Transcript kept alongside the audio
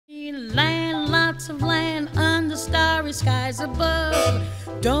Land, lots of land under starry skies above.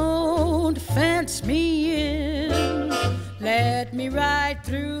 Don't fence me in. Let me ride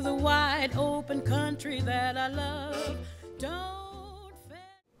through the wide open country that I love. Don't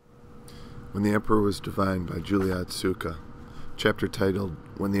fence. When the Emperor Was Divine by Julie Otsuka. Chapter titled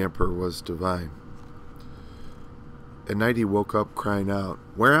When the Emperor Was Divine. At night he woke up crying out,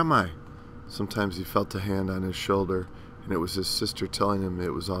 "Where am I?" Sometimes he felt a hand on his shoulder, and it was his sister telling him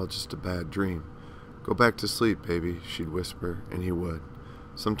it was all just a bad dream. "Go back to sleep, baby," she'd whisper, and he would.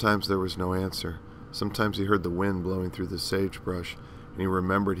 Sometimes there was no answer. Sometimes he heard the wind blowing through the sagebrush, and he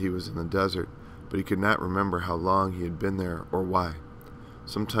remembered he was in the desert, but he could not remember how long he had been there or why.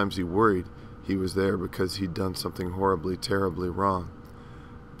 Sometimes he worried he was there because he'd done something horribly, terribly wrong.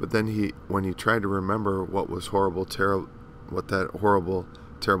 But then when he tried to remember what that horrible,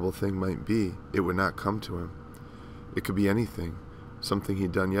 terrible thing might be, it would not come to him. It could be anything. Something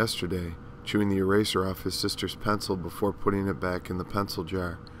he'd done yesterday, chewing the eraser off his sister's pencil before putting it back in the pencil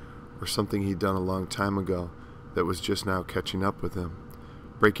jar, or something he'd done a long time ago that was just now catching up with him,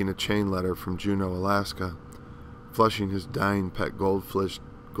 breaking a chain letter from Juneau, Alaska, flushing his dying pet goldfish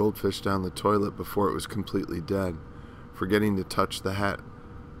down the toilet before it was completely dead, forgetting to touch the hat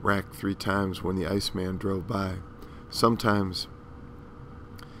rack 3 times when the Iceman drove by. Sometimes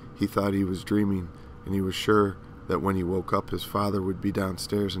he thought he was dreaming, and he was sure that when he woke up his father would be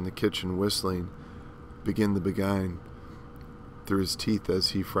downstairs in the kitchen whistling Begin the Beguine through his teeth as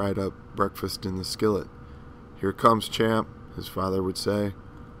he fried up breakfast in the skillet. "Here comes, champ," his father would say.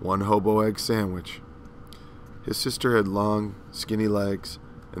 "1 hobo egg sandwich." His sister had long, skinny legs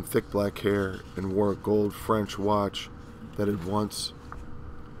and thick black hair and wore a gold French watch that had once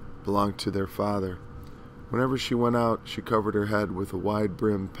belonged to their father. Whenever she went out, she covered her head with a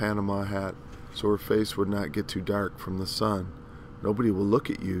wide-brimmed Panama hat so her face would not get too dark from the sun. "Nobody will look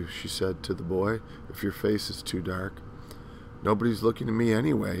at you," she said to the boy, "if your face is too dark." "Nobody's looking at me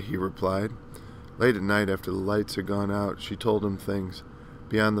anyway," he replied. Late at night, after the lights had gone out, she told him things.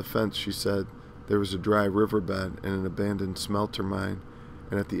 Beyond the fence, she said, there was a dry riverbed and an abandoned smelter mine,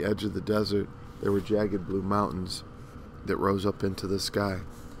 and at the edge of the desert there were jagged blue mountains that rose up into the sky.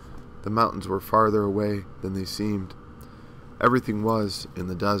 The mountains were farther away than they seemed. Everything was in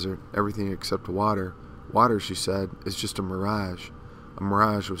the desert, everything except water. Water, she said, is just a mirage. A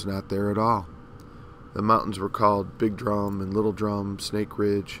mirage was not there at all. The mountains were called Big Drum and Little Drum, Snake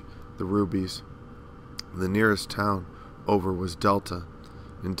Ridge, the Rubies. The nearest town over was Delta.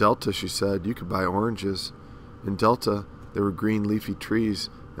 In Delta, she said, you could buy oranges. In Delta, there were green leafy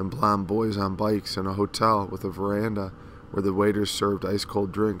trees and blonde boys on bikes and a hotel with a veranda where the waiters served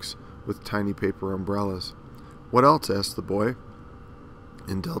ice-cold drinks with tiny paper umbrellas. "What else?" asked the boy.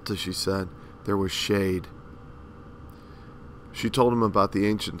 In Delta, she said, there was shade. She told him about the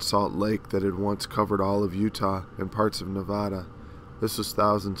ancient salt lake that had once covered all of Utah and parts of Nevada. This was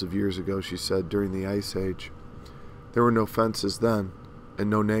thousands of years ago, she said, during the Ice Age. There were no fences then, and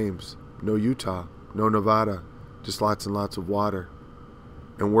no names, no Utah, no Nevada, just lots and lots of water.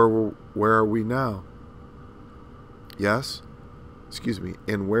 "And where are we now?" "Yes? Excuse me,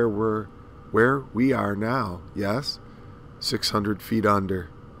 and where we are now, yes? 600 feet under."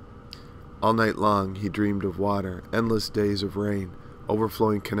 All night long he dreamed of water, endless days of rain,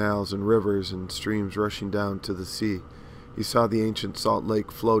 overflowing canals and rivers and streams rushing down to the sea. He saw the ancient salt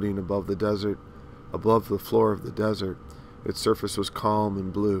lake floating above the floor of the desert. Its surface was calm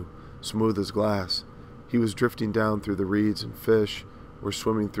and blue, smooth as glass. He was drifting down through the reeds, and fish were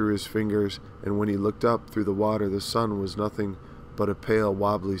swimming through his fingers, and when he looked up through the water, the sun was nothing but a pale,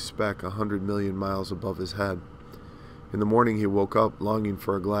 wobbly speck 100 million miles above his head. In the morning he woke up longing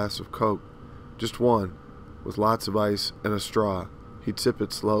for a glass of Coke. Just one, with lots of ice and a straw. He'd sip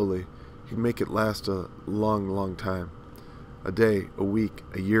it slowly. He'd make it last a long, long time. A day, a week,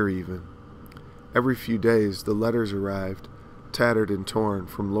 a year even. Every few days the letters arrived, tattered and torn,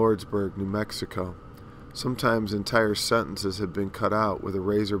 from Lordsburg, New Mexico. Sometimes entire sentences had been cut out with a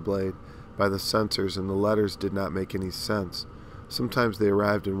razor blade by the censors, and the letters did not make any sense. Sometimes they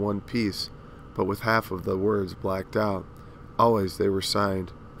arrived in one piece, but with half of the words blacked out. Always they were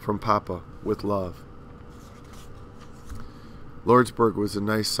signed, "From Papa, with love." Lordsburg was a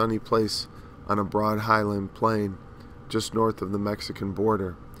nice sunny place on a broad highland plain just north of the Mexican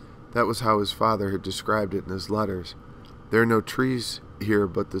border. That was how his father had described it in his letters. There are no trees here,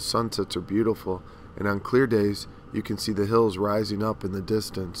 but the sunsets are beautiful, and on clear days you can see the hills rising up in the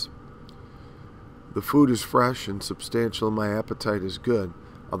distance. The food is fresh and substantial, and my appetite is good.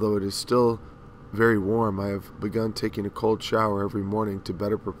 Although it is still very warm, I have begun taking a cold shower every morning to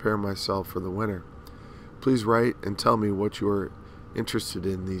better prepare myself for the winter. Please write and tell me what you are interested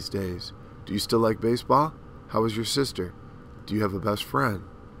in these days. Do you still like baseball? How is your sister? Do you have a best friend?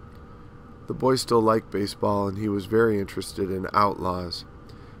 The boy still liked baseball, and he was very interested in outlaws.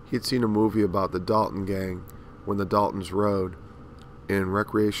 He had seen a movie about the Dalton gang when the Daltons rode in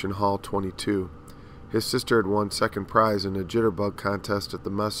Recreation Hall 22. His sister had won second prize in a jitterbug contest at the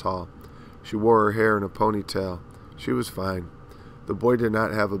mess hall. She wore her hair in a ponytail. She was fine. The boy did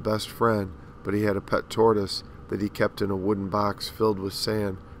not have a best friend, but he had a pet tortoise that he kept in a wooden box filled with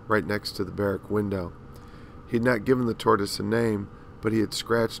sand right next to the barrack window. He had not given the tortoise a name, but he had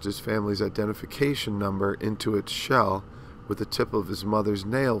scratched his family's identification number into its shell with the tip of his mother's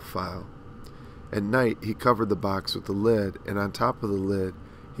nail file. At night, he covered the box with the lid, and on top of the lid,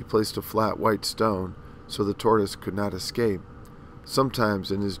 he placed a flat white stone so the tortoise could not escape.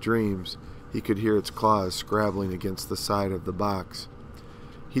 Sometimes, in his dreams, he could hear its claws scrabbling against the side of the box.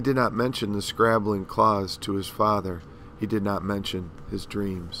 He did not mention the scrabbling claws to his father. He did not mention his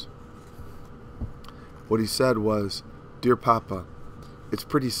dreams. What he said was, "Dear Papa, it's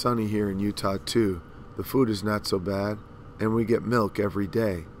pretty sunny here in Utah, too. The food is not so bad, and we get milk every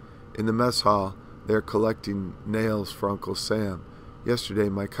day. In the mess hall, they are collecting nails for Uncle Sam. Yesterday,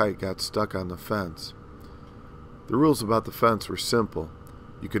 my kite got stuck on the fence." The rules about the fence were simple.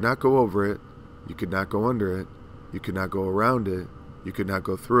 You could not go over it, you could not go under it, you could not go around it, you could not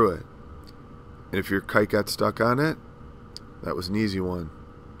go through it. And if your kite got stuck on it, that was an easy one.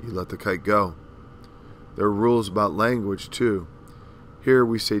 You let the kite go. There were rules about language, too. Here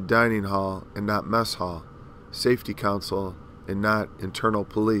we say dining hall and not mess hall, safety council and not internal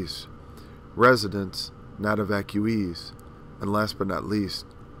police, residents, not evacuees, and last but not least,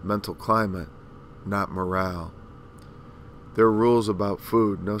 mental climate, not morale. There were rules about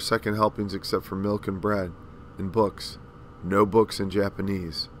food, no second helpings except for milk and bread, and books, no books in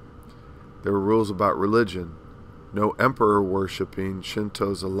Japanese. There were rules about religion, no emperor worshipping,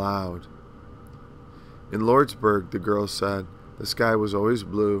 Shinto's allowed. In Lordsburg, the girls said, the sky was always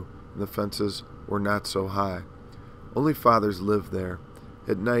blue and the fences were not so high. Only fathers lived there.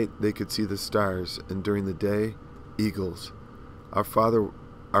 At night they could see the stars, and during the day, eagles. Our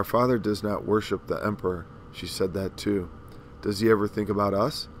father does not worship the emperor. She said that too. Does he ever think about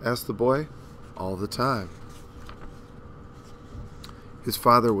us? Asked the boy. All the time. His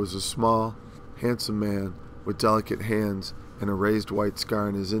father was a small, handsome man with delicate hands and a raised white scar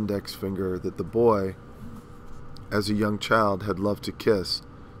on his index finger that the boy, as a young child, had loved to kiss.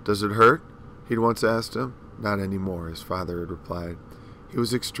 Does it hurt? He'd once asked him. Not anymore, his father had replied. He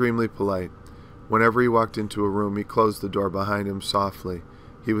was extremely polite. Whenever he walked into a room, he closed the door behind him softly.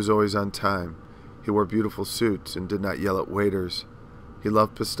 He was always on time. He wore beautiful suits and did not yell at waiters. He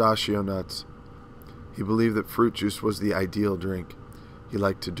loved pistachio nuts. He believed that fruit juice was the ideal drink. He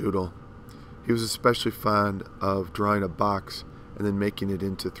liked to doodle. He was especially fond of drawing a box and then making it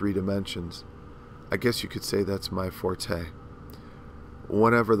into 3 dimensions. I guess you could say that's my forte.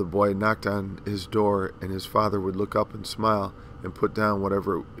 Whenever the boy knocked on his door and his father would look up and smile and put down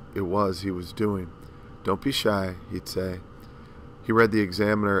whatever it was he was doing. Don't be shy, he'd say. He read the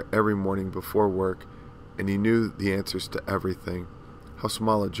Examiner every morning before work, and he knew the answers to everything. How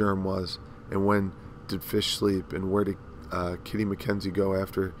small a germ was, and when did fish sleep, and where did Kitty Mackenzie go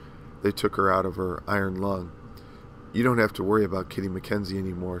after they took her out of her iron lung. You don't have to worry about Kitty Mackenzie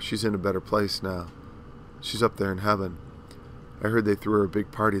anymore. She's in a better place now. She's up there in heaven. I heard they threw her a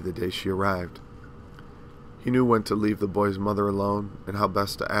big party the day she arrived. He knew when to leave the boy's mother alone and how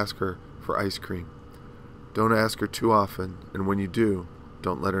best to ask her for ice cream. Don't ask her too often, and when you do,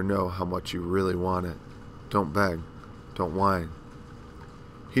 don't let her know how much you really want it. Don't beg. Don't whine.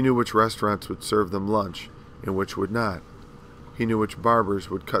 He knew which restaurants would serve them lunch and which would not. He knew which barbers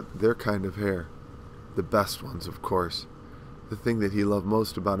would cut their kind of hair. The best ones, of course. The thing that he loved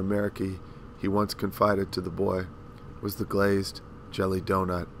most about America, he once confided to the boy, was the glazed jelly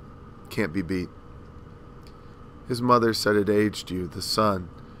donut. Can't be beat. His mother said it aged you, the sun.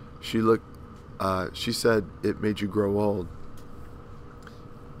 She said it made you grow old.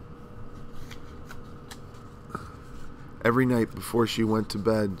 Every night before she went to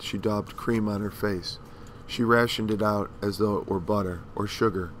bed, she daubed cream on her face. She rationed it out as though it were butter or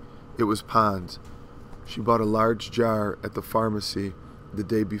sugar. It was Pond's. She bought a large jar at the pharmacy the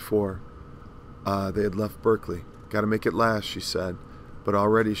day before they had left Berkeley. Gotta make it last, she said, but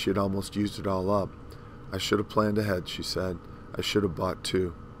already she had almost used it all up. I should have planned ahead, she said. I should have bought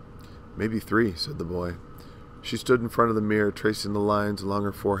 2. Maybe 3, said the boy. She stood in front of the mirror, tracing the lines along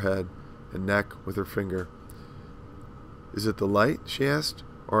her forehead and neck with her finger. Is it the light, she asked,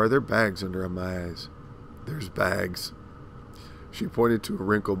 or are there bags under my eyes? There's bags. She pointed to a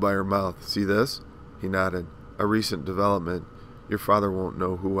wrinkle by her mouth. See this? He nodded. A recent development. Your father won't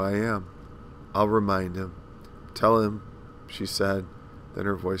know who I am. I'll remind him. Tell him, she said. Then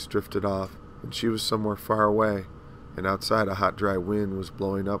her voice drifted off, and she was somewhere far away, and outside a hot, dry wind was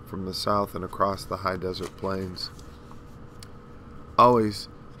blowing up from the south and across the high desert plains. Always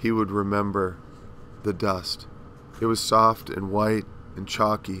he would remember the dust. It was soft and white and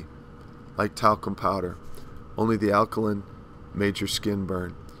chalky, like talcum powder. Only the alkaline made your skin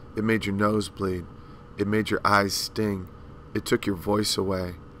burn. It made your nose bleed. It made your eyes sting. It took your voice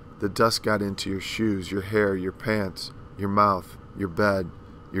away. The dust got into your shoes, your hair, your pants, your mouth, your bed,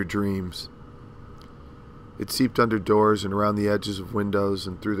 your dreams. It seeped under doors and around the edges of windows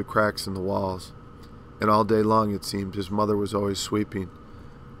and through the cracks in the walls. And all day long, it seemed, his mother was always sweeping.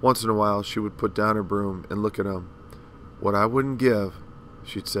 Once in a while, she would put down her broom and look at him. What I wouldn't give,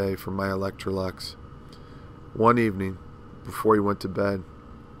 she'd say, for my Electrolux. One evening, before he went to bed,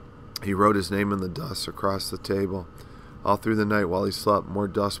 he wrote his name in the dust across the table. All through the night while he slept, more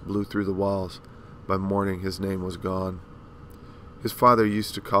dust blew through the walls. By morning, his name was gone. His father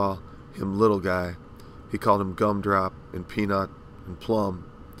used to call him Little Guy. He called him Gumdrop and Peanut and Plum.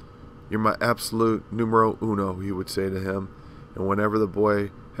 You're my absolute numero uno, he would say to him. And whenever the boy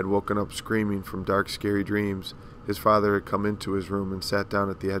had woken up screaming from dark, scary dreams, his father had come into his room and sat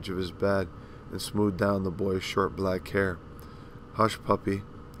down at the edge of his bed and smoothed down the boy's short black hair. Hush, puppy,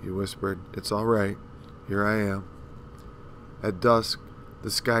 he whispered. It's all right. Here I am. At dusk,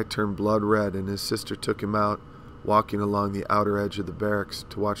 the sky turned blood red, and his sister took him out, walking along the outer edge of the barracks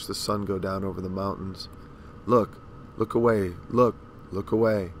to watch the sun go down over the mountains. Look away, look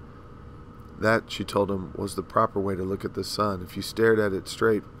away. That, she told him, was the proper way to look at the sun. If you stared at it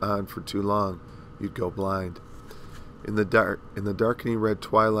straight on for too long, you'd go blind. In the darkening red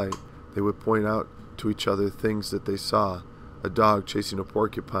twilight, they would point out to each other things that they saw: a dog chasing a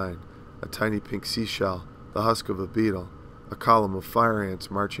porcupine, a tiny pink seashell, the husk of a beetle, a column of fire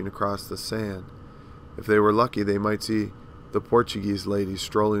ants marching across the sand. If they were lucky, they might see the Portuguese lady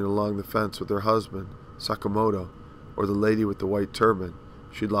strolling along the fence with her husband, Sakamoto, or the lady with the white turban.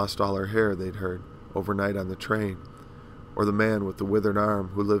 She'd lost all her hair, they'd heard, overnight on the train, or the man with the withered arm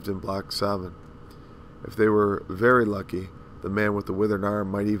who lived in Block 7. If they were very lucky, the man with the withered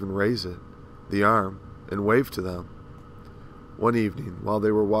arm might even raise it, the arm, and wave to them. One evening, while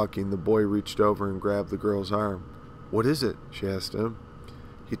they were walking, the boy reached over and grabbed the girl's arm. What is it? She asked him.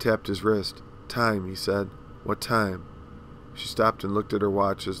 He tapped his wrist. Time, he said. What time? She stopped and looked at her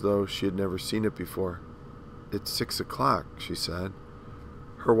watch as though she had never seen it before. It's 6 o'clock, she said.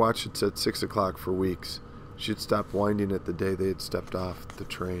 Her watch had said 6 o'clock for weeks. She had stopped winding it the day they had stepped off the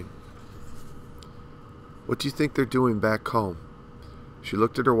train. What do you think they're doing back home? She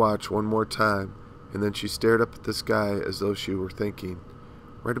looked at her watch one more time, and then she stared up at the sky as though she were thinking.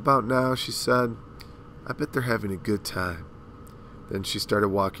 Right about now, she said, I bet they're having a good time. Then she started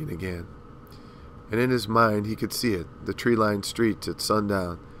walking again. And in his mind he could see it, the tree-lined streets at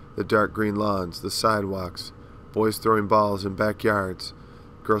sundown, the dark green lawns, the sidewalks, boys throwing balls in backyards,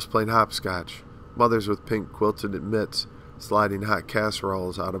 girls playing hopscotch, mothers with pink quilted mitts sliding hot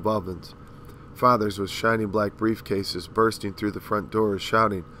casseroles out of ovens, fathers with shiny black briefcases bursting through the front doors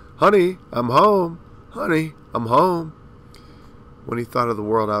shouting, Honey, I'm home! Honey, I'm home! When he thought of the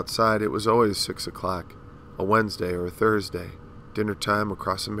world outside, it was always 6 o'clock, a Wednesday or a Thursday, dinner time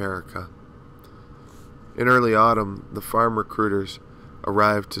across America. In early autumn, the farm recruiters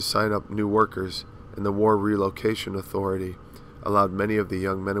arrived to sign up new workers, and the War Relocation Authority allowed many of the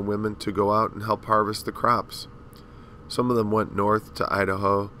young men and women to go out and help harvest the crops. Some of them went north to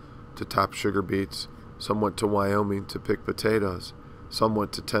Idaho to top sugar beets, some went to Wyoming to pick potatoes, some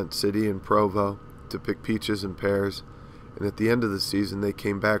went to Tent City and Provo to pick peaches and pears, and at the end of the season they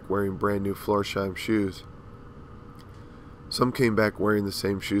came back wearing brand new Florsheim shoes. Some came back wearing the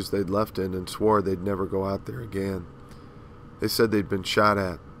same shoes they'd left in and swore they'd never go out there again. They said they'd been shot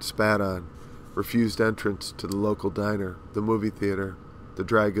at, spat on, refused entrance to the local diner, the movie theater, the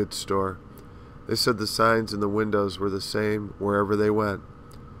dry goods store. They said the signs in the windows were the same wherever they went.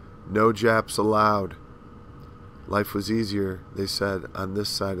 No Japs allowed. Life was easier, they said, on this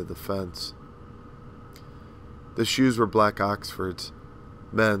side of the fence. The shoes were black Oxfords,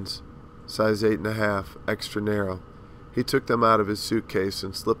 men's, size 8.5, extra narrow. He took them out of his suitcase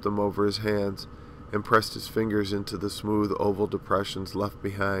and slipped them over his hands and pressed his fingers into the smooth oval depressions left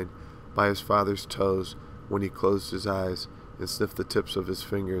behind by his father's toes when he closed his eyes and sniffed the tips of his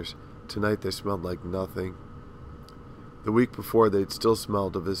fingers. Tonight they smelled like nothing. The week before they'd still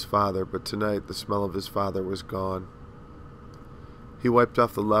smelled of his father, but tonight the smell of his father was gone. He wiped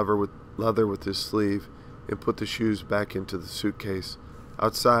off the leather with his sleeve and put the shoes back into the suitcase.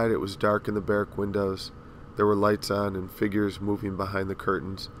 Outside it was dark in the barrack windows. There were lights on and figures moving behind the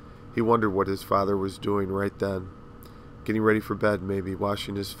curtains. He wondered what his father was doing right then. Getting ready for bed, maybe,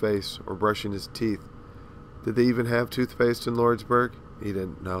 washing his face or brushing his teeth. Did they even have toothpaste in Lordsburg? He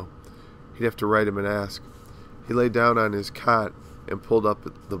didn't know. He'd have to write him and ask. He lay down on his cot and pulled up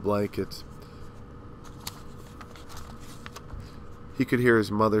the blankets. He could hear his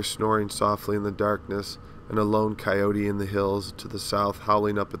mother snoring softly in the darkness, and a lone coyote in the hills to the south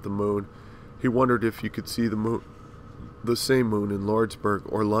howling up at the moon. He wondered if you could see the moon, the same moon in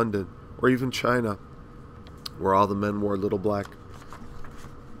Lordsburg or London or even China, where all the men wore little black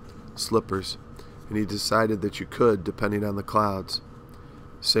slippers, and he decided that you could, depending on the clouds.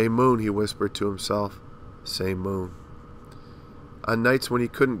 Same moon, he whispered to himself. Same moon. On nights when he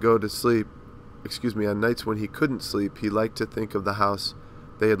couldn't sleep, he liked to think of the house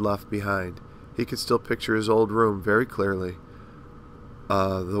they had left behind. He could still picture his old room very clearly.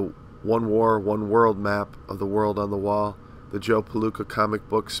 The One War, One World map of the world on the wall, the Joe Palooka comic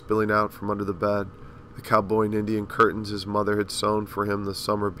book spilling out from under the bed, the cowboy and Indian curtains his mother had sewn for him the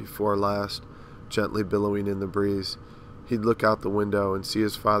summer before last, gently billowing in the breeze. He'd look out the window and see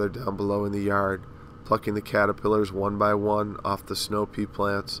his father down below in the yard, plucking the caterpillars one by one off the snow pea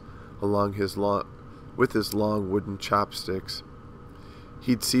plants with his long wooden chopsticks.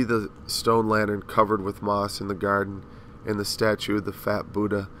 He'd see the stone lantern covered with moss in the garden, and the statue of the fat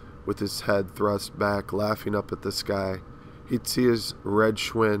Buddha with his head thrust back, laughing up at the sky. He'd see his red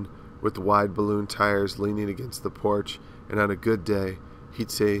Schwinn with wide balloon tires leaning against the porch, and on a good day,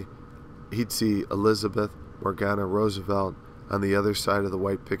 he'd see Elizabeth Morgana Roosevelt on the other side of the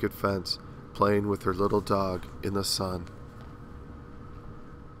white picket fence, playing with her little dog in the sun.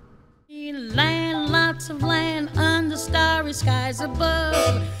 Land, lots of land under starry skies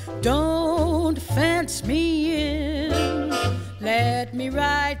above. Don't fence me in. Let me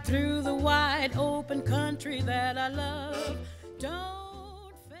ride through the wide open country that I love. Don't